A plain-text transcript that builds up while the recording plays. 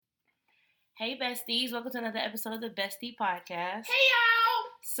Hey besties, welcome to another episode of the Bestie Podcast. Hey y'all!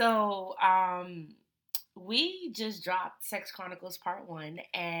 So, we just dropped Sex Chronicles Part 1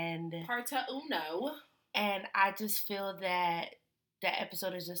 and Parte uno. And I just feel that that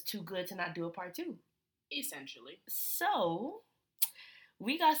episode is just too good to not do a Part 2. Essentially. So,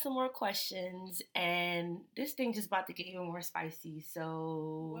 we got some more questions and this thing just about to get even more spicy.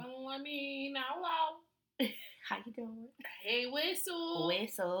 So, Well, hello. How you doing? Hey, Whistle.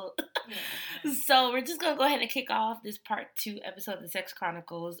 Whistle. So we're just going to go ahead and kick off this part 2 episode of the Sex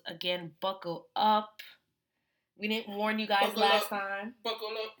Chronicles. Again, buckle up. We didn't warn you guys last time. Buckle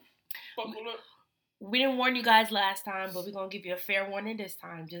up. Buckle up. We didn't warn you guys last time, but we're going to give you a fair warning this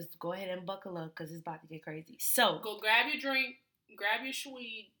time. Just go ahead and buckle up because it's about to get crazy. So. Go grab your drink. Grab your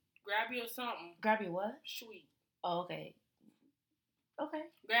sweet. Grab your something. Grab your what? Sweet. Oh, okay. Okay.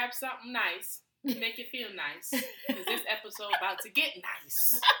 Grab something nice. Make it feel nice. Because this episode about to get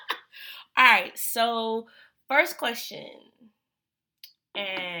nice. Alright, so first question.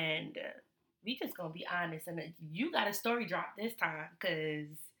 And we just gonna be honest. And you got a story drop this time.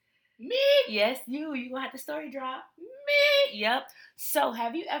 Because... Me? Yes, you. You gonna have the story drop. Me? Yep. So,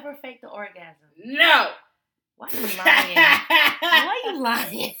 have you ever faked an orgasm? No. Why are you lying? Why are you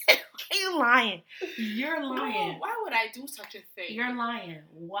lying? Why are you lying? You're lying. Why would I do such a thing? You're lying.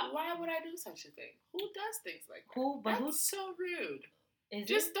 Why would I do such a thing? Who does things like that? Who? But That's so rude. Is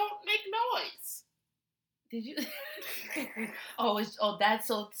Just it? don't make noise. Did you?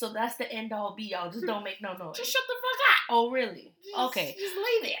 So that's the end all be all. Just don't make no noise. Just shut the fuck up. Oh really? Okay. Just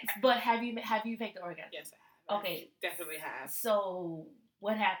leave it. But have you faked the orgasm? Yes, I have. Okay. I definitely have. So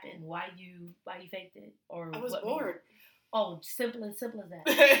what happened? Why you faked it? Or I was bored. Oh, simple as that.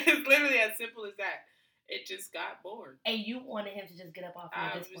 It's literally as simple as that. It just got bored. And you wanted him to just get up off you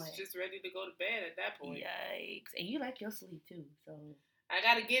at this point. I was just ready to go to bed at that point. Yikes. And you like your sleep too, so. I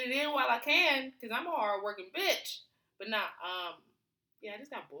gotta get it in while I can, because I'm a hard-working bitch. But I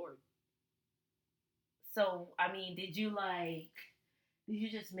just got bored. So, I mean, did you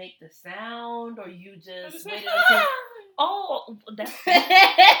just make the sound, or you just waited like, until... Oh, that's...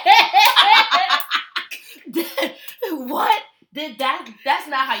 What? That's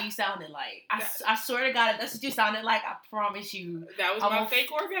not how you sounded like. I swear to God, if that's what you sounded like, I promise you. That was my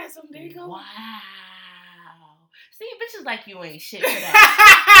fake orgasm. There you go. Wow. See, bitches like you ain't shit for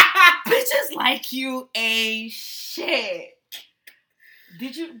that. Bitches like you ain't shit.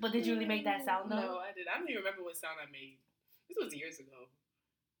 Did you really make that sound though? No, I did. I don't even remember what sound I made. This was years ago.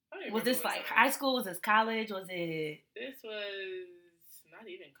 Was this like high school? Was this college? Was it? This was not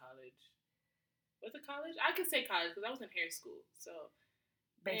even college. Was it college? I could say college because I was in hair school. So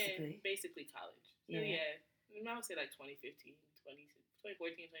basically college. So, yeah. I would say like 2014,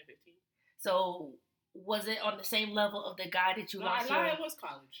 2015. So was it on the same level of the guy that you lost? No, it was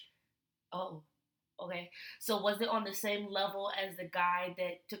college. Oh, okay. So was it on the same level as the guy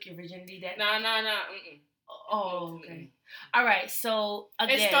that took your virginity? No. Oh, okay. All right. So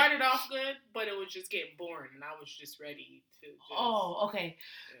again, it started off good, but it was just getting boring, and I was just ready to. Oh, okay.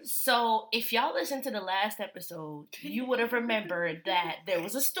 Yeah. So if y'all listened to the last episode, you would have remembered that there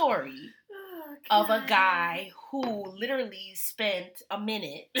was a story of a guy who literally spent a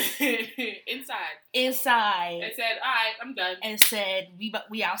minute inside, and said, "All right, I'm done," and said,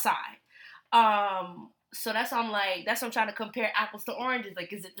 "We outside." So that's why I'm trying to compare apples to oranges.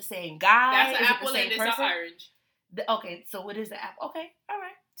 Like, is it the same guy? That's an apple and it's an orange. Okay, so what is the apple? Okay, all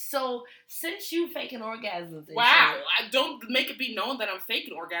right. So since you faking orgasms, wow, I don't make it be known that I'm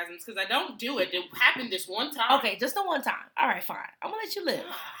faking orgasms because I don't do it. It happened this one time. Okay, just the one time. All right, fine. I'm gonna let you live.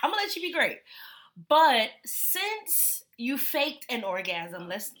 I'm gonna let you be great. But since you faked an orgasm,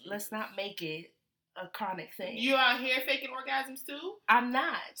 let's not make it a chronic thing. You out here faking orgasms too? I'm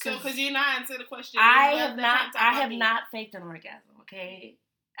not. So, because you're not answering the question. I have not faked an orgasm. Okay,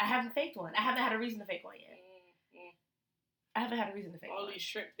 I haven't faked one. I haven't had a reason to fake one yet. I haven't had a reason to fake all one. these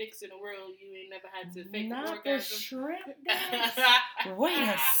shrimp dicks in the world, you ain't never had to fake not an orgasm. The shrimp dicks. Wait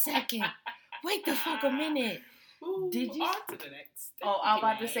a second. Wait the fuck a minute. Ooh, did you? On to the next. Oh, I was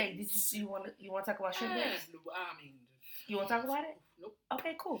about to say, you want to talk about shrimp dicks? You want to talk about it? Nope.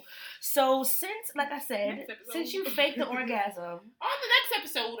 Okay, cool. So since, like I said, since you faked the orgasm, on the next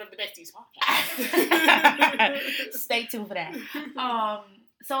episode of the Bestiies Podcast, stay tuned for that.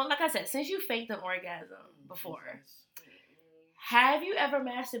 So like I said, since you faked an orgasm before, have you ever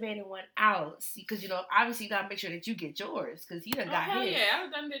masturbated one out? Because obviously you gotta make sure that you get yours, because he done got his. Yeah,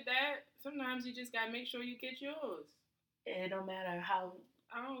 I've done that. Sometimes you just gotta make sure you get yours. It don't matter how.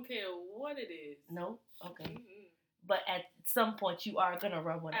 I don't care what it is. No. Okay. Mm-hmm. But at some point, you are going to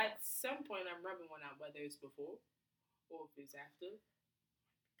rub one out. At some point, I'm rubbing one out, whether it's before or if it's after.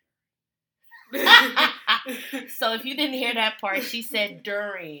 So if you didn't hear that part, she said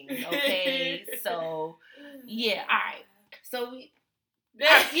during. Okay, so yeah, all right. So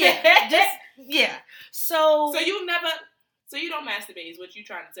So you don't masturbate is what you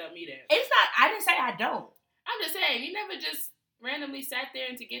trying to tell me then? It's not. I didn't say I don't. I'm just saying you never just randomly sat there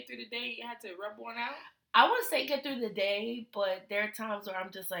and to get through the day you had to rub one out. I wouldn't say get through the day, but there are times where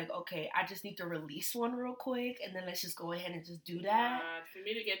I'm just like, okay, I just need to release one real quick, and then let's just go ahead and just do that. For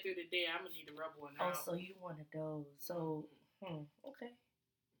me to get through the day, I'm gonna need to rub one out. Oh, so you one of those? So, okay.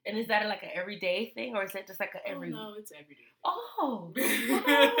 And is that like an everyday thing, or is that just like a every? Oh, no, it's everyday. Oh. No,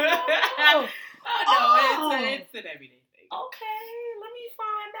 it's an everyday thing. Okay, let me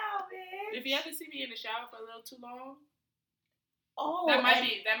find out, bitch. If you ever see me in the shower for a little too long. Oh, that might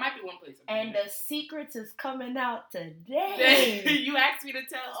be one place. And the secrets is coming out today. You asked me to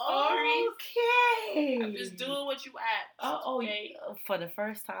tell stories. Okay. I'm just doing what you asked. Okay. For the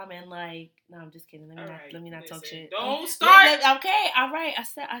first time in like, no, I'm just kidding. Let me not talk shit. Don't start. Okay, all right. I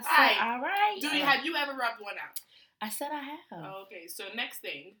said, all right. Have you ever rubbed one out? I said I have. Okay, so next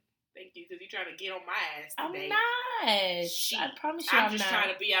thing. Thank you, because you're trying to get on my ass today. I'm not. I promise you I'm just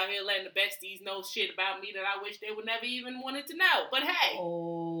trying to be out here letting the besties know shit about me that I wish they would never even wanted to know. But hey.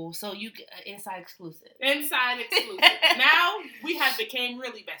 Oh, so you get inside exclusive. Inside exclusive. Now we have became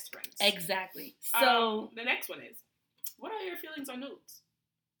really best friends. Exactly. So the next one is, what are your feelings on nudes?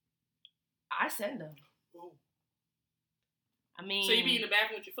 I send them. Whoa. I mean. So you be in the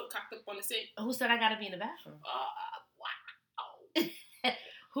bathroom with your foot cocked up on the sink? Who said I gotta be in the bathroom? Wow.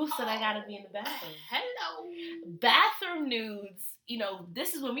 Who said I gotta be in the bathroom? Hello. Bathroom nudes,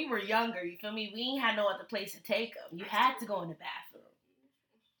 this is when we were younger, you feel me? We ain't had no other place to take them. You had to go in the bathroom.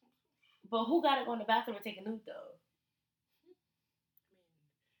 But who gotta go in the bathroom and take a nude, though?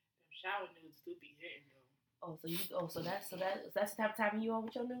 Shower nudes do be hitting, though. So that's the type of timing you on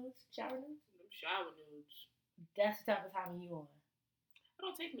with your nudes? Shower nudes? Shower nudes. That's the type of timing you on. I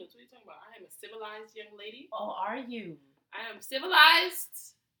don't take nudes. What are you talking about? I am a civilized young lady. Oh, are you? I am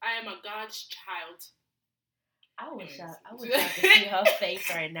civilized. I am a God's child. I wish I could see her face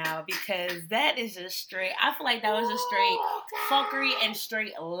right now because that is just straight. I feel like that was just straight fuckery and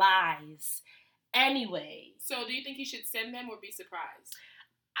straight lies. Anyway. So do you think you should send them or be surprised?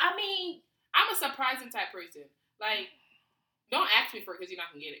 I mean, I'm a surprising type person. Like, don't ask me for it because you're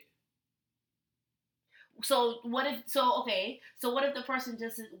not going to get it. So what if the person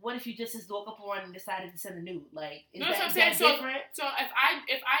what if you just woke up one and decided to send a nude? Like, is that different? So if I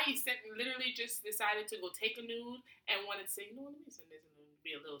literally just decided to go take a nude and wanted to say, let me send this and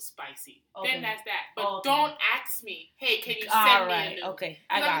be a little spicy, then that's that. But don't ask me, hey, can you send me a nude? Okay,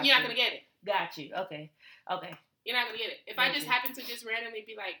 you're not gonna get it. Got you. Okay. You're not gonna get it. If I just happen to just randomly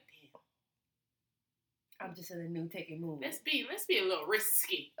be like, damn, I'm just in a nude taking mood. Let's be a little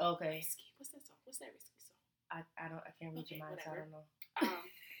risky. Okay. Risky. What's that song? What's that risky? I can't read your mind, so I don't know.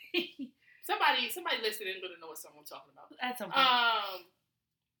 Somebody listening gonna know what song I'm talking about. At some point.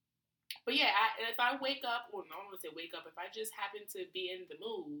 But yeah, if I wake up, or no, I don't want to say wake up. If I just happen to be in the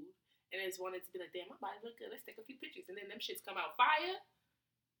mood and just wanted to be like, damn, my body look good. Let's take a few pictures, and then them shits come out fire.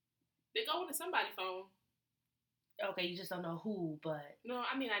 They go into somebody's phone. Okay, you just don't know who, but no,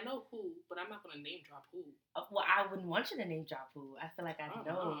 I mean I know who, but I'm not gonna name drop who. Well, I wouldn't want you to name drop who. I feel like I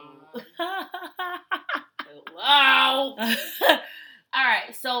know. Wow. All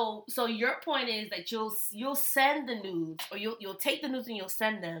right. So your point is that you'll send the nudes, or you'll take the nudes and you'll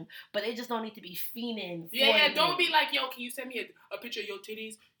send them, but they just don't need to be fiending. Yeah. Don't be like, yo, can you send me a picture of your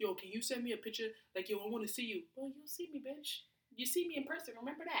titties? Yo, can you send me a picture? Like, yo, I want to see you. Well, you'll see me, bitch. You see me in person.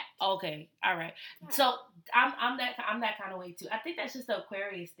 Remember that. Okay. All right. Yeah. So I'm that kind of way too. I think that's just the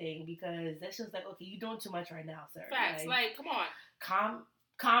Aquarius thing because that's just like, okay, you're doing too much right now, sir. Facts. Like come on.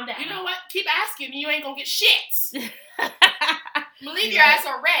 Calm down. You know what? Keep asking, you ain't gonna get shit. Believe your ass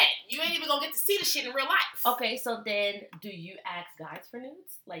are red. You ain't even gonna get to see the shit in real life. Okay, so then, do you ask guys for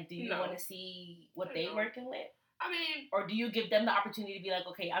nudes? Like, do you want to see what they working with? I mean, or do you give them the opportunity to be like,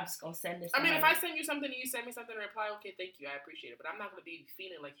 okay, I'm just gonna send this. I mean, if I send you something and you send me something and reply, okay, thank you, I appreciate it. But I'm not gonna be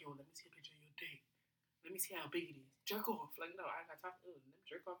feeling like, yo, let me see a picture of your dick. Let me see how big it is. Jerk off. Like, no, I got time. Them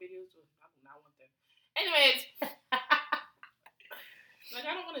jerk off videos. I do not want them. Anyways. Like,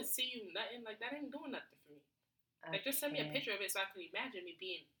 I don't want to see you nothing. Like, that ain't doing nothing for me. Like, just send me a picture of it so I can imagine me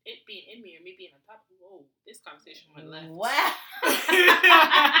being in me or me being on top. Whoa, this conversation went left. Wow.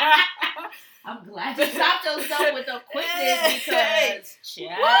 I'm glad you stopped yourself with the quickness because,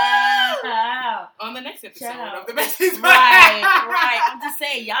 child. On the next episode of the Besties. Right. I'm just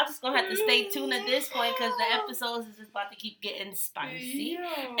saying, y'all just gonna have to stay tuned at this point because the episodes is just about to keep getting spicy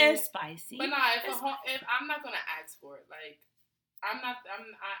and spicy. But nah, if I'm not gonna ask for it, like, I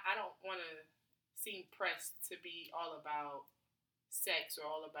don't want to seem pressed to be all about sex or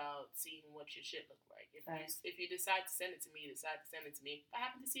all about seeing what your shit look like. If you decide to send it to me, If I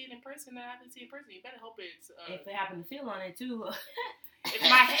happen to see it in person, You better hope it's. If they happen to feel on it too. if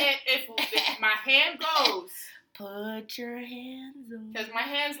my hand goes. Put your hands on. Because my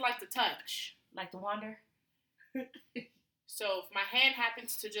hands like to touch. Like to wander. So if my hand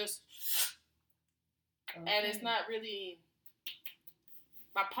happens to just, and it's not really,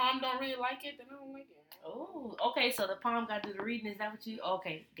 my palm don't really like it, then I don't like it. Oh, okay. So the palm got to do the reading. Is that what you?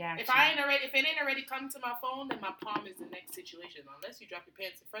 Okay, gotcha. If it ain't already come to my phone, then my palm is the next situation. Unless you drop your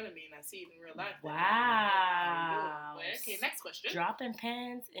pants in front of me and I see it in real life. Wow. Okay, next question. Dropping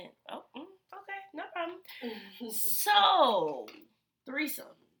pants in. Oh, okay, no problem. So,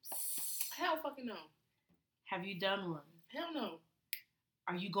 threesomes. Hell fucking no. Have you done one? Hell no.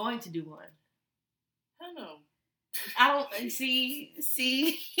 Are you going to do one? Hell no. I don't see.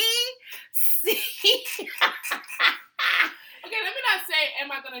 Okay, let me not say,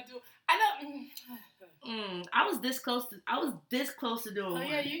 am I gonna do? I don't. I was this close to doing one. Oh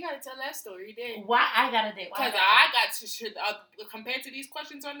yeah, you gotta tell that story. You did. Why I gotta do? Because I got to compared to these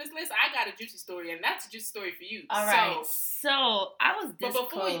questions on this list, I got a juicy story, and that's a juicy story for you. All right. So I was this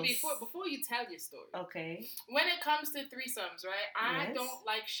close. Before you tell your story, okay. When it comes to threesomes, right? I Yes. don't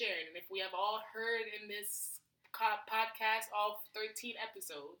like sharing, and if we have all heard in this podcast, all 13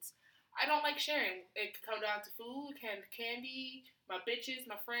 episodes, I don't like sharing. It can come down to food, candy, my bitches,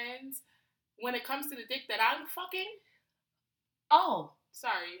 my friends. When it comes to the dick that I'm fucking,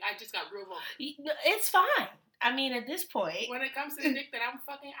 sorry, I just got real vocal. It's fine. I mean, at this point, when it comes to the dick that I'm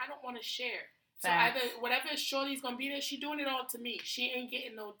fucking, I don't want to share. So either whatever shorty's gonna be there, she doing it all to me. She ain't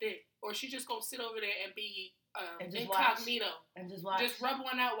getting no dick, or she just gonna sit over there and be incognito and just watch. Just rub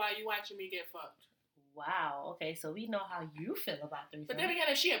one out while you watching me get fucked. Wow. Okay, so we know how you feel about threesomes. But then again,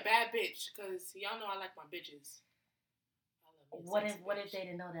 if she a bad bitch, because y'all know I like my bitches. What if they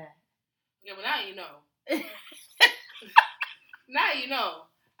didn't know that? Okay, well now you know. Now you know.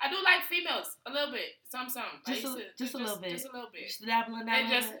 I do like females a little bit, some. Just a little bit. Just a little bit. Just dabbling that.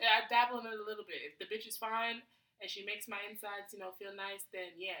 I dabble in it a little bit. If the bitch is fine and she makes my insides, feel nice,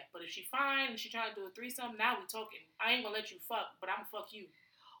 then yeah. But if she fine and she trying to do a threesome, now we talking. I ain't gonna let you fuck, but I'm gonna fuck you.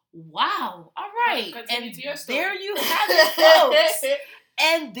 Wow. All right. And there you have it, folks.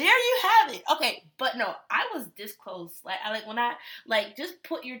 And there you have it. Okay, but no, I was this close. When I just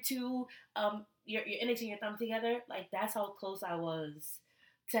put your two your index and your thumb together. That's how close I was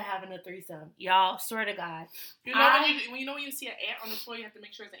to having a threesome. Y'all, swear to God. When you see an ant on the floor, you have to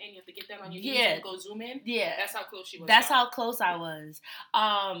make sure it's an ant. You have to get down on your knees and go zoom in. Yeah. That's how close she was. That's how close I was.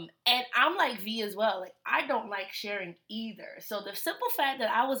 And I'm like V as well. I don't like sharing either. So the simple fact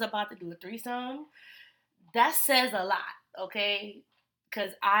that I was about to do a threesome, that says a lot, okay?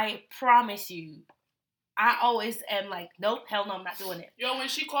 Because I promise you, I always am like, nope, hell no, I'm not doing it. Yo, when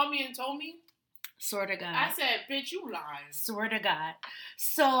she called me and told me, swear to God. I said, bitch, you lying. Swear to God.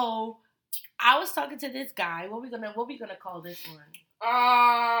 So I was talking to this guy. What we gonna call this one?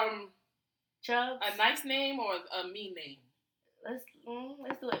 Chubbs? A nice name or a mean name? Let's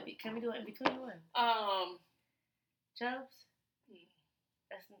do it. Can we do it in between one? Chubbs?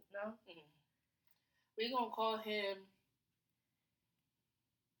 That's no. We're gonna call him.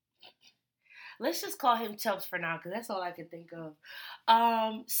 Let's just call him Chubbs for now, because that's all I can think of.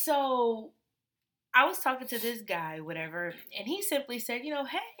 So I was talking to this guy, whatever, and he simply said,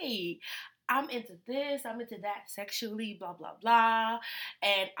 hey, I'm into this, I'm into that sexually, blah, blah, blah,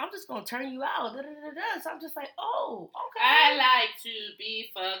 and I'm just going to turn you out, da, da, da, da. So I'm just like, oh, okay. I like to be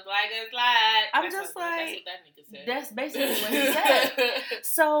fucked like a slide. That's what that nigga said. That's basically what he said.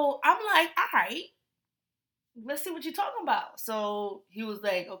 So I'm like, all right. Let's see what you're talking about. So he was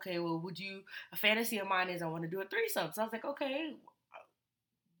like, okay, well, a fantasy of mine is I want to do a threesome. So I was like, okay,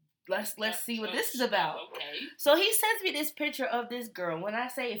 let's see what this is about. Okay. So he sends me this picture of this girl. When I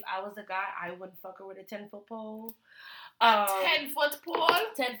say if I was a guy, I wouldn't fuck her with a 10-foot pole. 10-foot pole?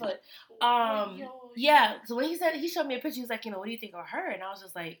 10 foot. Yeah. So when he showed me a picture, he was like, what do you think of her? And I was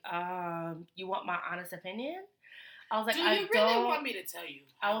just like, you want my honest opinion? I was like, do you really want me to tell you?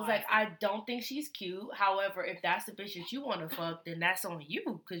 I was like, I don't think she's cute. However, if that's the bitch that you want to fuck, then that's on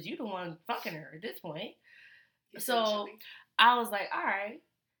you, because you the one fucking her at this point. So I was like, all right.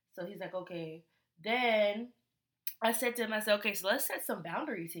 So he's like, okay. Then I said to him, I said, okay, so let's set some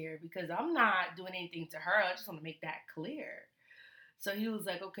boundaries here, because I'm not doing anything to her. I just want to make that clear. So he was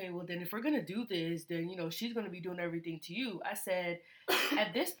like, okay, well, then if we're going to do this, then, she's going to be doing everything to you. I said,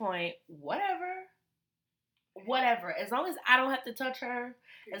 at this point, whatever. whatever. As long as I don't have to touch her,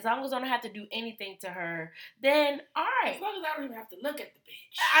 as long as I don't have to do anything to her, then all right. As long as I don't even have to look at the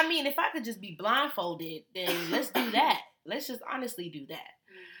bitch. I mean, if I could just be blindfolded, then let's do that. Let's just honestly do that.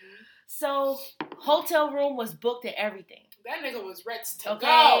 Mm-hmm. So, hotel room was booked and everything. That nigga was ready to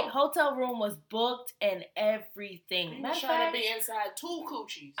go. Hotel room was booked and everything. He was trying to be inside 2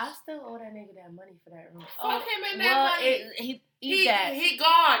 coochies. I still owe that nigga that money for that room. Fuck him in that money. He gone.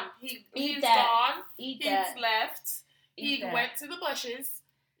 He's gone. He's left. He went to the bushes.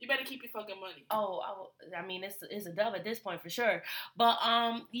 You better keep your fucking money. Oh, I mean, it's a dub at this point for sure. But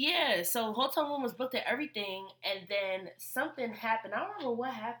yeah. So hotel room was booked and everything, and then something happened. I don't remember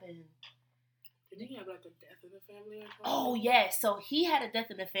what happened. Did he have like a death in the family or something? Oh yes. So he had a death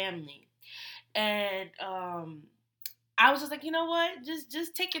in the family, and I was just like, you know what?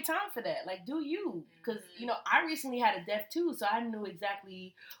 Just take your time for that. Like, do you? Because you know, I recently had a death too, so I knew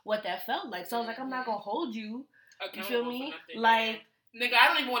exactly what that felt like. So I was like, I'm not gonna hold you. You feel me? Like. Nigga, I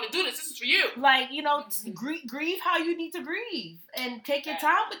don't even want to do this. This is for you. Like, you know, grieve how you need to grieve. And take your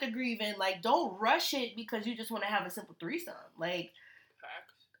time with the grieving. Like, don't rush it because you just want to have a simple threesome. Like,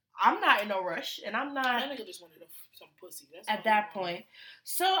 I'm not in no rush. And I'm not... That nigga just wanted some pussy. That's at that point.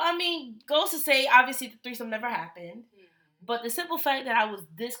 So, I mean, goes to say, obviously, the threesome never happened. Mm-hmm. But the simple fact that I was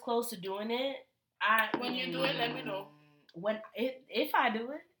this close to doing it, when you do it, let me know. If I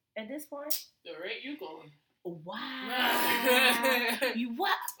do it, at this point... The rate you going. Wow. You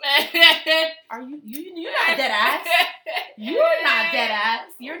what? Are you? You're not dead ass. You're not dead ass.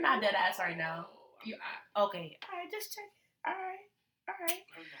 You're not dead ass right now. Okay. All right. Just check it. All right.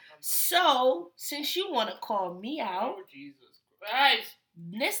 I'm not. So, since you want to call me out, oh Jesus Christ!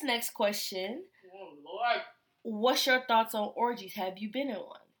 This next question. Oh Lord. What's your thoughts on orgies? Have you been in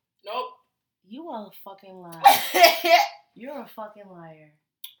one? Nope. You are a fucking liar. You're a fucking liar.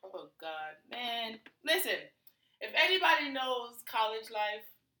 Oh, God. Man. Listen, if anybody knows college life,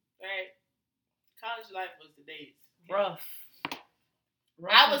 right? College life was the days. Okay? Rough.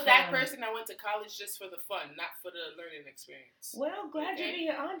 I was that person that went to college just for the fun, not for the learning experience. Well, glad you're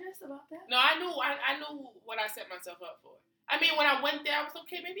being honest about that. No, I knew what I set myself up for. I mean, when I went there, I was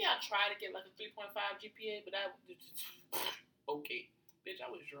okay. Maybe I'll try to get like a 3.5 GPA, but okay. Bitch, I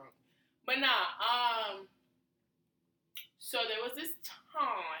was drunk. But nah, so there was this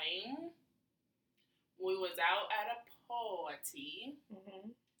time we was out at a party,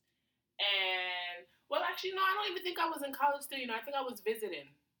 and well, actually, no, I don't even think I was in college still. You know, I think I was visiting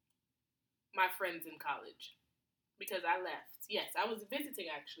my friends in college because I left. Yes, I was visiting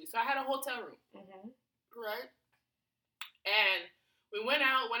actually. So I had a hotel room, right? And we went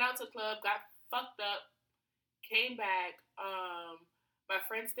out to the club, got fucked up, came back. My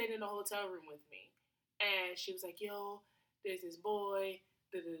friend stayed in the hotel room with me, and she was like, "Yo, there's this boy,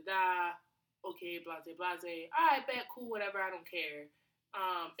 da-da-da, okay, blase, blase. All right, bet, cool, whatever, I don't care."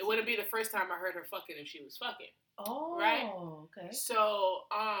 It wouldn't be the first time I heard her fucking if she was fucking. Oh, right? Okay. So,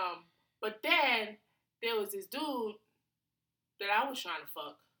 but then there was this dude that I was trying to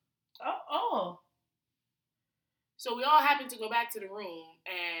fuck. Oh. So we all happened to go back to the room,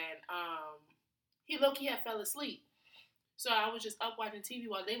 and he low-key had fell asleep. So I was just up watching TV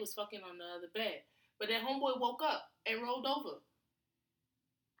while they was fucking on the other bed. But then homeboy woke up and rolled over.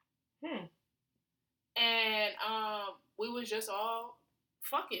 And we was just all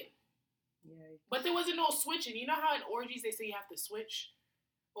fucking. Yeah. But there wasn't no switching. You know how in orgies they say you have to switch?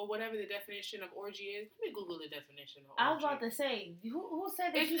 Or whatever the definition of orgy is. Let me Google the definition of orgy. I was about to say, who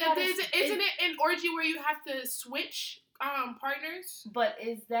said that isn't it an orgy where you have to switch partners? But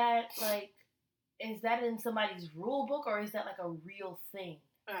is that in somebody's rule book, or is that like a real thing?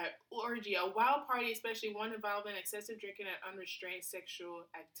 Orgy, a wild party, especially one involving excessive drinking and unrestrained sexual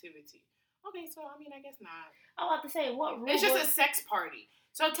activity. Okay, so I mean, I guess not. I was about to say, what rule? It's just a sex party.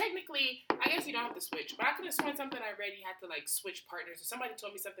 So technically, I guess you don't have to switch. But I could have sworn something I read you had to like switch partners, or somebody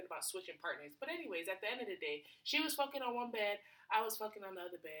told me something about switching partners. But anyways, at the end of the day, she was fucking on one bed, I was fucking on the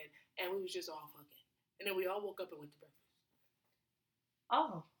other bed, and we was just all fucking. And then we all woke up and went to breakfast.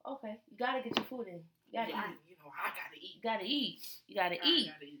 Oh, okay. You gotta get your food in. You gotta eat. I gotta eat. You gotta eat. You gotta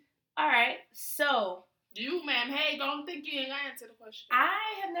eat. All right. So. You, ma'am, hey, don't think you ain't gonna answer the question.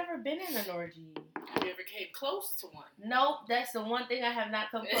 I have never been in an orgy. Have you ever came close to one? Nope, that's the one thing I have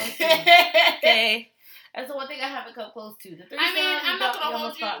not come close to. Okay. That's the one thing I haven't come close to. The I mean, I'm not gonna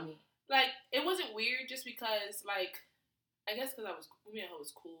hold you. Like, it wasn't weird just because, like, I guess because me and her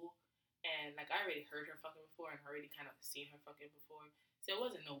was cool. And, like, I already heard her fucking before and already kind of seen her fucking before. So it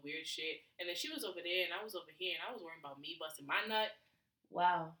wasn't no weird shit. And then she was over there and I was over here and I was worrying about me busting my nut.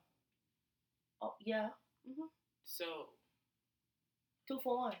 Wow. Oh, yeah. So, 2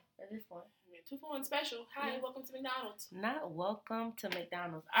 for 1 at this point. 2 for 1 special. Hi, welcome to McDonald's. Not welcome to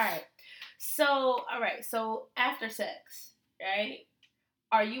McDonald's. All right. So after sex, right?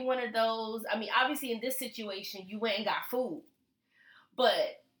 Are you one of those? I mean, obviously in this situation, you went and got food,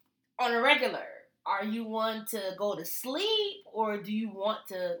 but on a regular, are you one to go to sleep, or do you want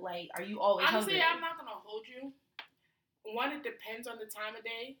to Are you always honestly hungry? I'm not gonna hold you. One, it depends on the time of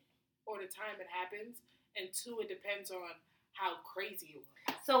day or the time it happens, and two, it depends on how crazy it was.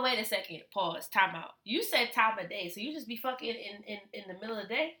 So wait a second, pause, time out. You said time of day, so you just be fucking in the middle of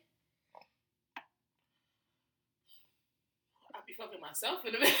the day? I'll be fucking myself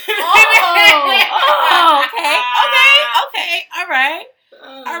in the middle. Okay, all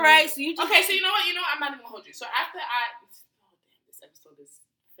right. So you just so you know what? I'm not even gonna hold you. So after this episode is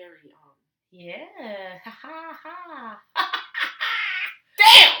very yeah, ha ha.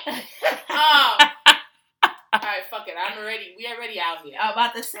 Damn. All right, fuck it. We already out here. I'm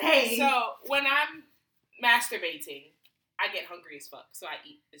about to say. So when I'm masturbating, I get hungry as fuck. So I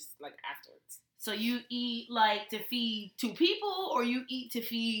eat this afterwards. So you eat to feed 2 people, or you eat to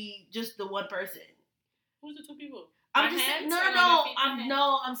feed just the one person? Who's the 2 people? I'm saying,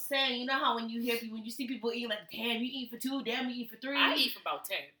 you know how when you see people eating damn, you eat for 2, damn, you eat for 3. I eat for about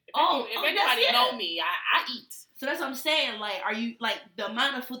 10. If anybody know me, I eat. So that's what I'm saying. Are you the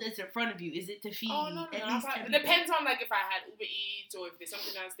amount of food that's in front of you? Is it to feed at least 10 people? It depends on if I had Uber Eats or if there's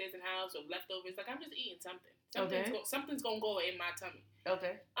something downstairs in the house or leftovers. I'm just eating something. Something's gonna go in my tummy.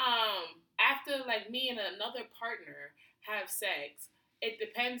 Okay. After me and another partner have sex, it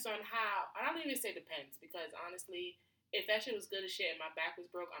depends on how. I don't even say depends because honestly, if that shit was good as shit and my back was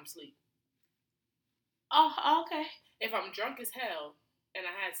broke, I'm asleep. Oh, okay. If I'm drunk as hell and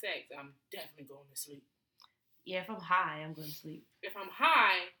I had sex, I'm definitely going to sleep. Yeah, if I'm high, I'm going to sleep. If I'm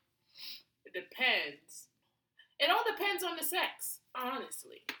high, it depends. It all depends on the sex,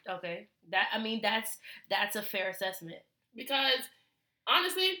 honestly. Okay. That's a fair assessment. Because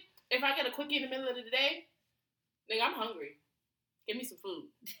honestly, if I get a quickie in the middle of the day, nigga, I'm hungry. Give me some food.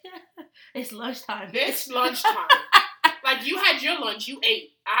 It's lunchtime. It's lunchtime. You had your lunch, you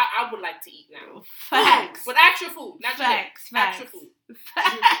ate. I would like to eat now. Facts. Food, but actual food, not facts. Actual food.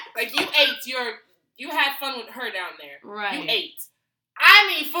 Facts. You ate you had fun with her down there. Right. You ate. I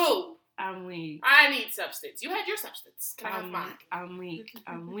need food. I'm weak. I need substance. You had your substance. Can I have mine? I'm weak.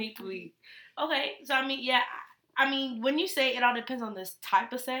 Okay, so when you say it all depends on this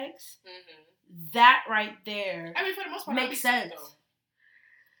type of sex, that right there, for the most part, makes sense.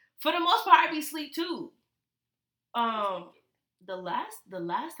 For the most part, I be sleep too. The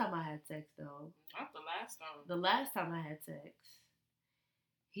last time I had sex though. Not the last time. The last time I had sex,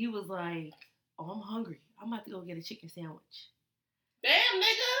 he was like, "Oh, I'm hungry. I'm about to go get a chicken sandwich." Damn,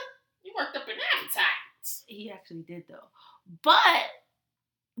 nigga, you worked up an appetite. He actually did though, but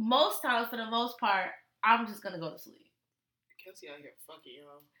most times, for the most part, I'm just gonna go to sleep. Kelsey out here fucking,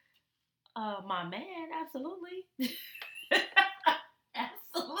 y'all. My man, absolutely.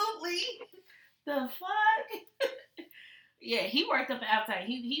 Absolutely. The fuck? Yeah, he worked up an appetite.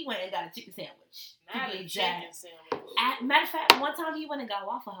 He went and got a chicken sandwich. Not a chicken sandwich. Matter of fact, one time he went and got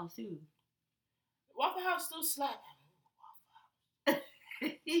Waffle House too. Waffle House still slap.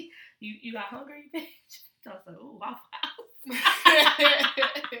 You got hungry, bitch? I was like, ooh, Waffle House.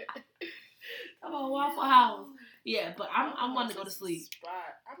 Come on, Waffle House. Yeah, but I'm wanting to go to sleep.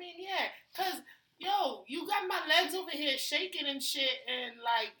 I mean, yeah, cause you got my legs over here shaking and shit, and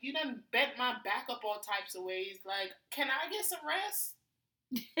you done bent my back up all types of ways. Can I get some rest?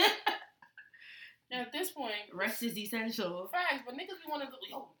 Now at this point, rest is essential. Facts, but niggas be wanna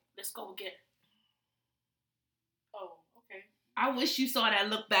go. Let's go again. Oh, okay. I wish you saw that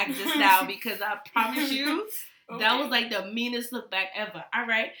look back just now because I promise you, that was the meanest look back ever. All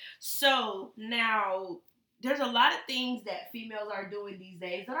right, so now. There's a lot of things that females are doing these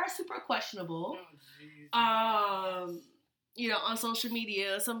days that are super questionable. On social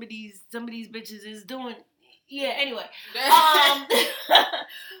media, some of these bitches is doing. Yeah. Anyway.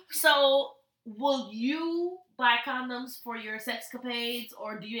 So, will you buy condoms for your sexcapades,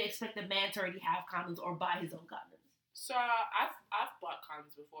 or do you expect a man to already have condoms or buy his own condoms? So I've bought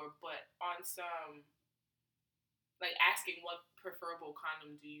condoms before, but on some asking what preferable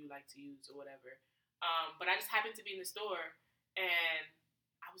condom do you like to use or whatever. But I just happened to be in the store, and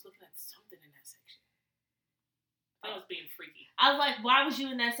I was looking at something in that section. I was being freaky. I was like, why was you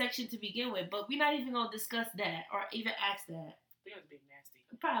in that section to begin with? But we're not even going to discuss that or even ask that. I think I was being nasty.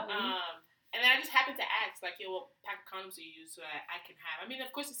 Probably. And then I just happened to ask, what pack of condoms do you use so that I can have? I mean, of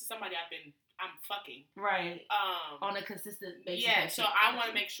course, this is somebody I'm fucking. Right. On a consistent basis. Yeah, so I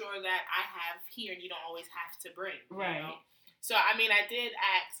want to make sure that I have here and you don't always have to bring. Right. You know? So, I mean, I did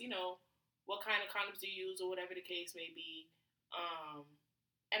ask, what kind of condoms do you use or whatever the case may be.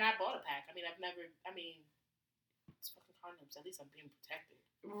 And I bought a pack. I mean, it's fucking condoms. At least I'm being protected.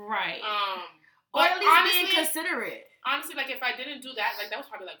 Right. Or at least being considerate. Honestly, like, if I didn't do that, like, that was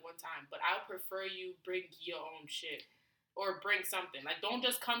probably, like, one time. But I would prefer you bring your own shit. Or bring something. Like, don't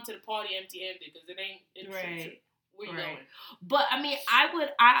just come to the party empty-handed, because it ain't intrusive. Where you going? But, I mean, I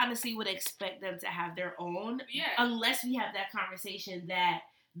honestly would expect them to have their own. Yeah. Unless we have that conversation that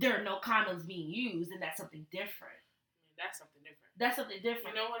there are no condoms being used, and that's something different. That's something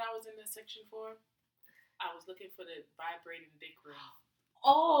different. You know what I was in this section for? I was looking for the vibrating dick ring.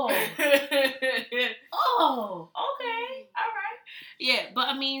 Oh. Oh, okay. All right. Yeah, but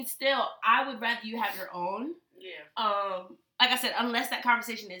I mean, still, I would rather you have your own. Yeah. Like I said, unless that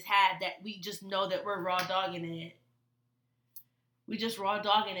conversation is had that we just know that we're raw dogging it. We just raw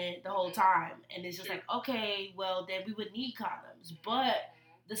dogging it the whole time. And it's just like, okay, well, then we would need condoms. But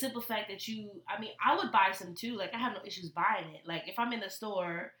the simple fact that I would buy some too. Like, I have no issues buying it. Like, if I'm in the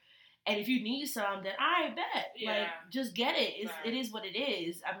store and if you need some, then I bet. Yeah. Like, just get it. It is what it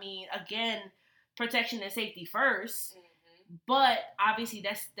is. I mean, again, protection and safety first. Mm-hmm. But obviously,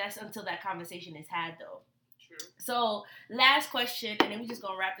 that's until that conversation is had, though. True. So, last question, and then we're just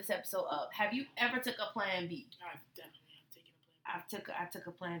gonna wrap this episode up. Have you ever took a Plan B? I've definitely taken a Plan B. I took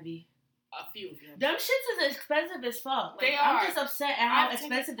a Plan B. A few of them. Them shits is expensive as fuck. Like, they are. I'm just upset at how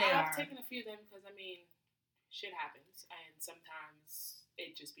expensive they are. I've taken a few of them because, I mean, shit happens, and sometimes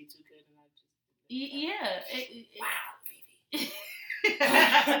it just be too good, and I just... Wow, baby.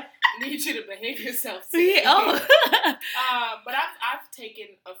 Need you to behave yourself. Today. But I've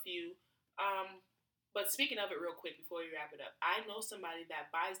taken a few. But speaking of it, real quick before we wrap it up, I know somebody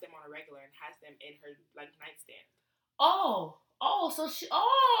that buys them on a regular and has them in her nightstand.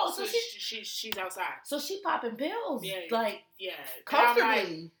 So she's outside. So she popping pills. Yeah,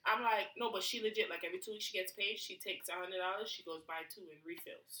 comfortably. I'm like, no, but she legit, like, every 2 weeks she gets paid, she takes $100, she goes buy 2 and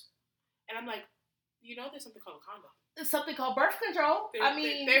refills. And I'm like, there's something called a condom. There's something called birth control.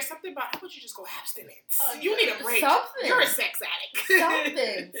 There's something about, how about you just go abstinence? You need a break. Something. You're a sex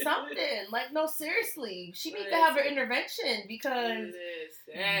addict. Something. Like, no, seriously. She needs to have her intervention because...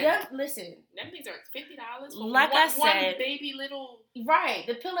 Listen. Them things are $50 for like I said, one baby little... Right.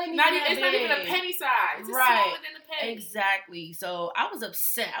 The pill ain't it's not even a penny size. It's smaller than a penny. Exactly. So, I was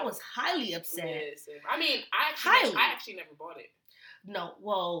upset. I was highly upset. Listen. I mean, I actually never bought it. No.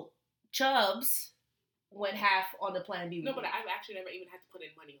 Well, Chubbs went half on the Plan B. No, but I've actually never even had to put in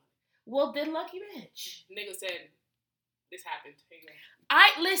money on it. Well, then lucky bitch. Nigga said, this happened.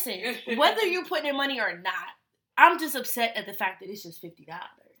 Listen, whether you're putting in money or not, I'm just upset at the fact that it's just $50.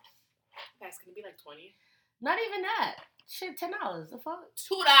 That's going to be like $20. Not even that. Shit, $10. The fuck?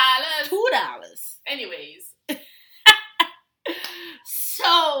 $2. Anyways.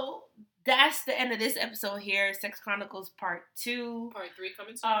 So... that's the end of this episode here. Sex Chronicles Part 2. Part 3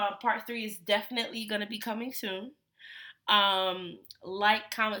 coming soon. Part 3 is definitely going to be coming soon. Like,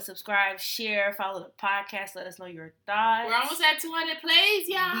 comment, subscribe, share, follow the podcast. Let us know your thoughts. We're almost at 200 plays,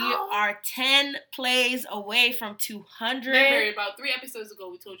 y'all. We are 10 plays away from 200. Remember, about 3 episodes ago,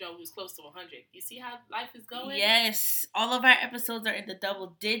 we told y'all we was close to 100. You see how life is going? Yes. All of our episodes are in the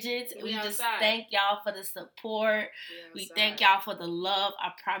double digits. We just thank y'all for the support. We thank y'all for the love. I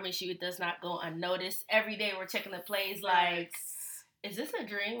promise you, it does not go unnoticed. Every day we're checking the plays like... is this a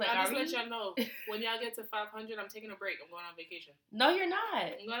dream? Like, I'll just let y'all know. When y'all get to 500, I'm taking a break. I'm going on vacation. No, you're not.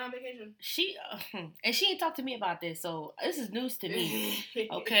 I'm going on vacation. She ain't talked to me about this, so this is news to me.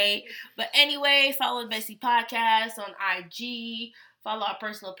 Okay? But anyway, follow the Bestie Podcast on IG. Follow our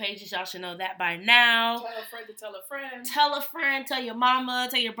personal pages. Y'all should know that by now. Tell a friend to tell a friend. Tell a friend. Tell your mama.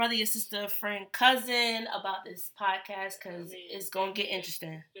 Tell your brother, your sister, friend, cousin about this podcast because it's going to get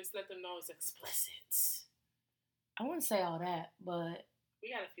interesting. Just let them know it's explicit. I wouldn't say all that, but...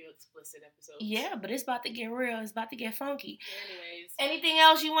 we got a few explicit episodes. Yeah, but it's about to get real. It's about to get funky. Anyways. Anything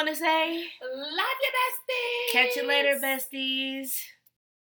else you want to say? Love you, besties! Catch you later, besties.